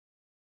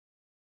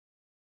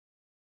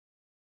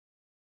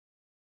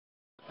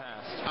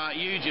past?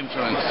 Huge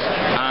influence.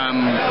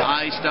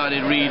 I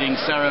started reading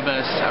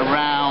Cerebus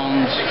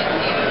around,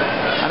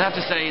 I'd have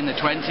to say in the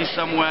 20s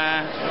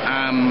somewhere.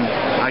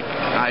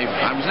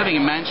 I was living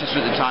in Manchester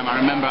at the time. I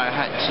remember I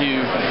had to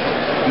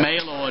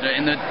mail order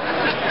in the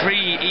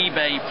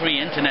pre-eBay,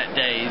 pre-internet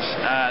days.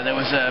 There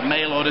was a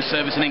mail order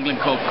service in England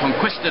called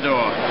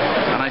Conquistador,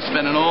 and I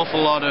spent an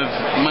awful lot of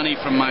money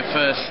from my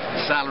first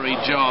salary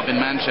job in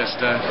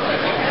Manchester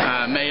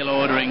mail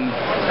ordering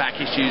back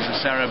issues of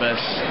Cerebus,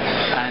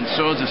 and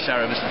Swords of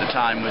Cerebus at the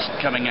time was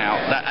coming out.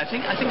 I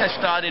think I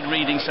started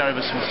reading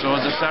Cerebus with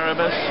Swords of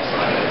Cerebus.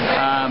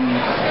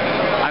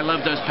 I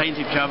loved those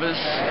painted covers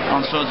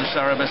on Swords of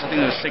Cerebus. I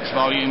think there were 6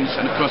 volumes,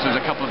 and of course there was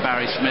a couple of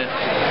Barry Smith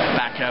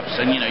backups,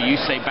 and you know, you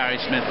say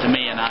Barry Smith to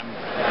me and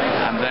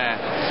I'm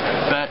there.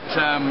 But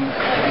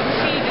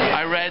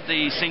I read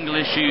the single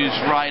issues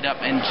right up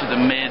into the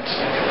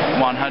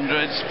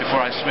mid-100s before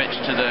I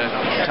switched to the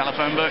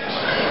telephone books.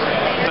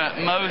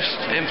 But most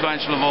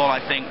influential of all,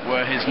 I think,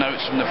 were his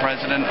notes from the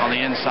president on the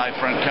inside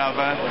front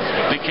cover,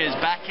 because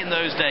back in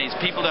those days,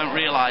 people don't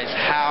realize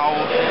how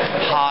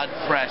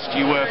hard-pressed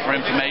you were for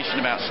information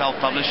about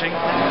self-publishing.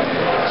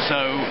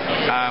 So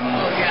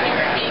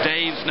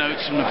Dave's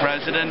notes from the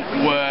president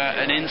were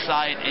an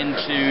insight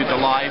into the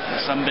life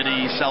of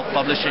somebody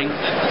self-publishing.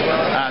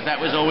 That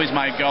was always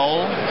my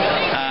goal,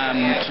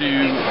 to,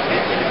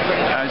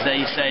 as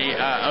they say,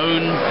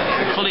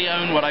 fully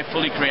own what I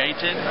fully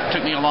created. It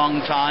took me a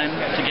long time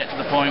to get to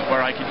the point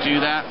where I could do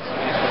that.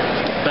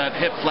 But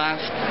Hip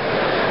Flask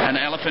and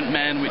Elephant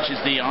Men, which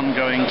is the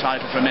ongoing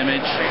title from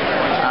Image,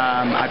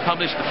 I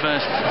published the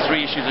first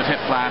 3 issues of Hip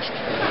Flask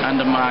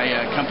under my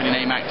company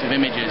name Active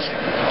Images.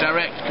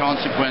 Direct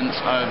consequence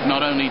of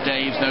not only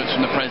Dave's notes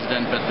from the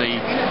president, but the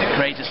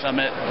Creator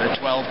Summit, the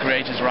 12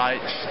 Creators'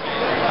 Rights.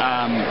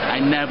 I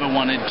never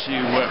wanted to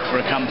work for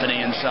a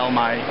company and sell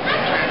my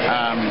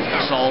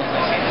soul.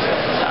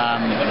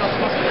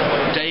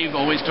 Dave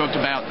always talked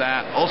about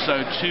that.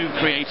 Also,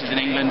 2 creators in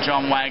England,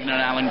 John Wagner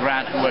and Alan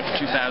Grant, who worked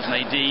for 2000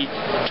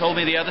 AD, told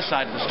me the other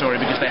side of the story,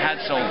 because they had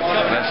sold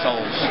their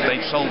souls. They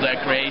sold their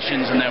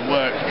creations and their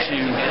work to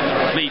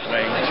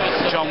Fleetway.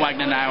 John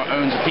Wagner now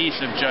owns a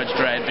piece of Judge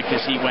Dredd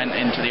because he went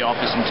into the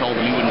office and told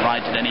them he wouldn't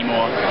write it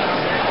anymore.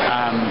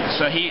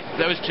 So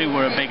those 2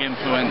 were a big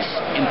influence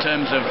in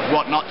terms of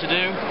what not to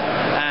do,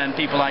 and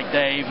people like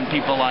Dave and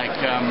people like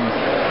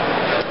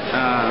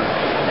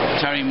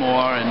Terry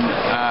Moore and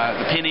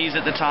the Pinnies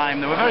at the time.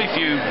 There were very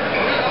few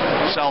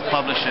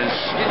self-publishers,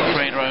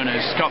 creator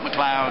owners. Scott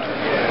McCloud,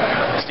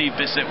 Steve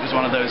Bissett was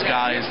one of those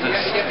guys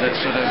that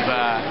sort of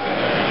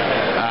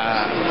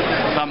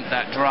thumped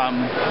that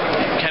drum.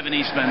 Kevin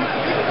Eastman,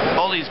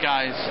 all these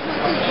guys,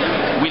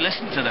 we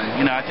listened to them.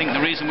 You know, I think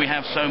the reason we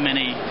have so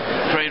many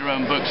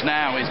creator-owned books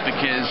now is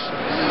because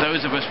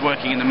those of us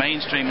working in the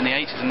mainstream in the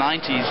 80s and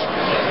 90s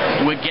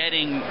were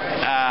getting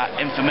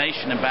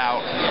information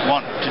about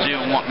what to do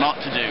and what not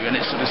to do, and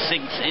it sort of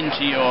sinks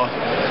into your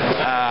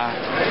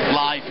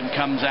life and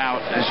comes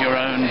out as your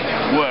own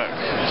work.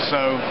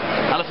 So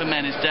Elephant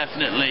Men is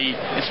definitely,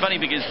 it's funny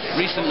because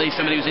recently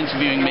somebody was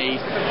interviewing me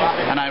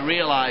and I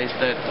realized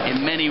that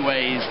in many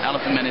ways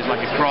Elephant Men is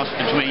like a cross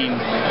between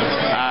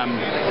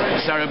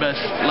Cerebus,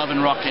 Love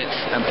and Rockets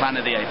and Planet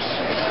of the Apes,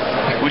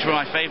 which were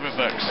my favorite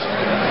books.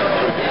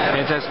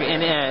 Fantastic.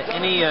 And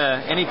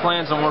any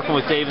plans on working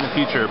with Dave in the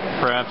future,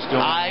 perhaps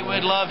doing? I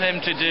would love him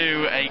to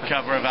do a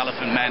cover of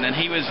Elephant Men, and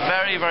he was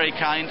very, very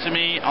kind to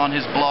me on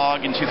his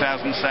blog in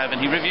 2007.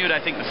 He reviewed, I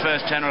think, the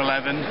first 10 or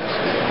 11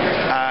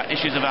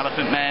 issues of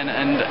Elephant Men,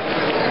 and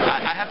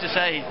I have to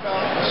say,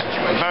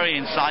 very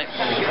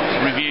insightful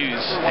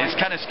reviews. It's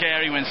kind of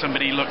scary when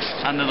somebody looks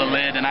under the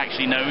lid and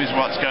actually knows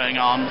what's going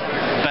on,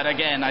 but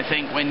again, I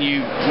think when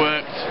you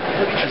worked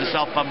as a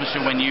self-publisher,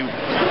 when you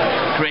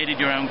created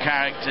your own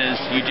characters,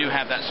 you do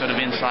have that sort of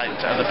insight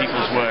to other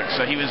people's work.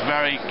 So he was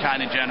very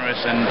kind and generous,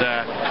 and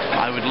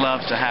I would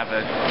love to have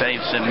a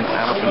Dave Sim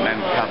Elephant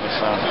Men cover.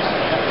 So,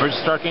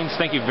 Starkings,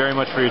 thank you very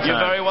much for your time.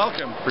 You're very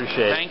welcome.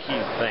 Appreciate it. Thank you.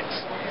 Thanks.